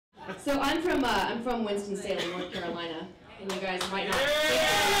So I'm from Winston-Salem, North Carolina, and you guys might not think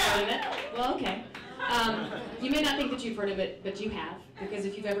that you've heard of it. Well, okay. You may not think that you've heard of it, but you have, because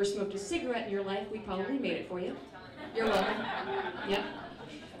if you've ever smoked a cigarette in your life, we probably made it for you. You're welcome. Yep.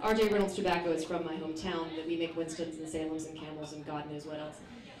 R.J. Reynolds Tobacco is from my hometown, that we make Winstons and Salems and Camels and God knows what else.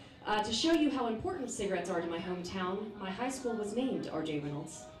 To show you how important cigarettes are to my hometown, my high school was named R.J.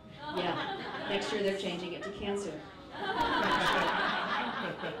 Reynolds. Yeah, next year they're changing it to cancer.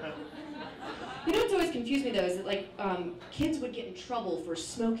 You know what's always confused me though is that like kids would get in trouble for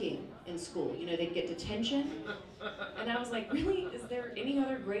smoking in school. You know, they'd get detention. And I was like, really? Is there any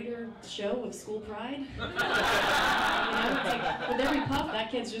other greater show of school pride? You know, it's like with every puff,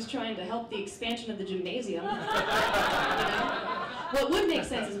 that kid's just trying to help the expansion of the gymnasium. You know? What would make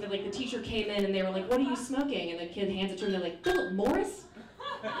sense is if like the teacher came in and they were like, what are you smoking? And the kid hands it to him and they're like, Philip Morris?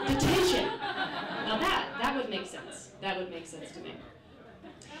 Detention. Now that would make sense. That would make sense to me.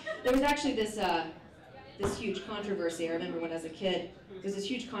 There was actually this huge controversy. I remember when I was a kid, there was this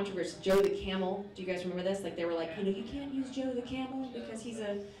huge controversy. Joe the Camel. Do you guys remember this? Like they were like, you know, you can't use Joe the Camel because he's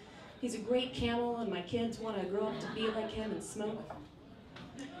a great camel, and my kids want to grow up to be like him and smoke.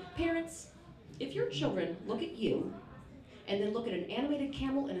 Parents, if your children look at you and then look at an animated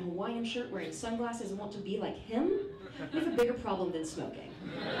camel in a Hawaiian shirt wearing sunglasses and want to be like him, we have a bigger problem than smoking.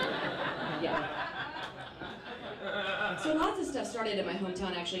 Yeah. So lots of stuff started in my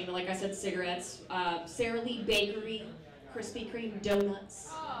hometown, actually. You know, like I said, cigarettes, Sara Lee Bakery, Krispy Kreme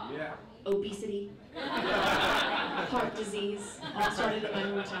donuts, obesity, heart disease, all started in my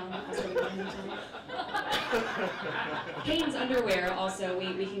hometown. Hanes underwear, also,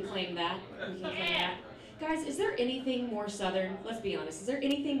 we can claim that. We can claim that. Guys, is there anything more Southern, let's be honest, is there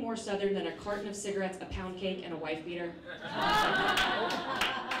anything more Southern than a carton of cigarettes, a pound cake, and a wife beater?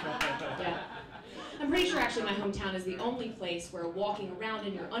 Yeah. I'm pretty sure actually my hometown is the only place where walking around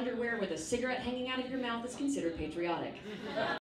in your underwear with a cigarette hanging out of your mouth is considered patriotic.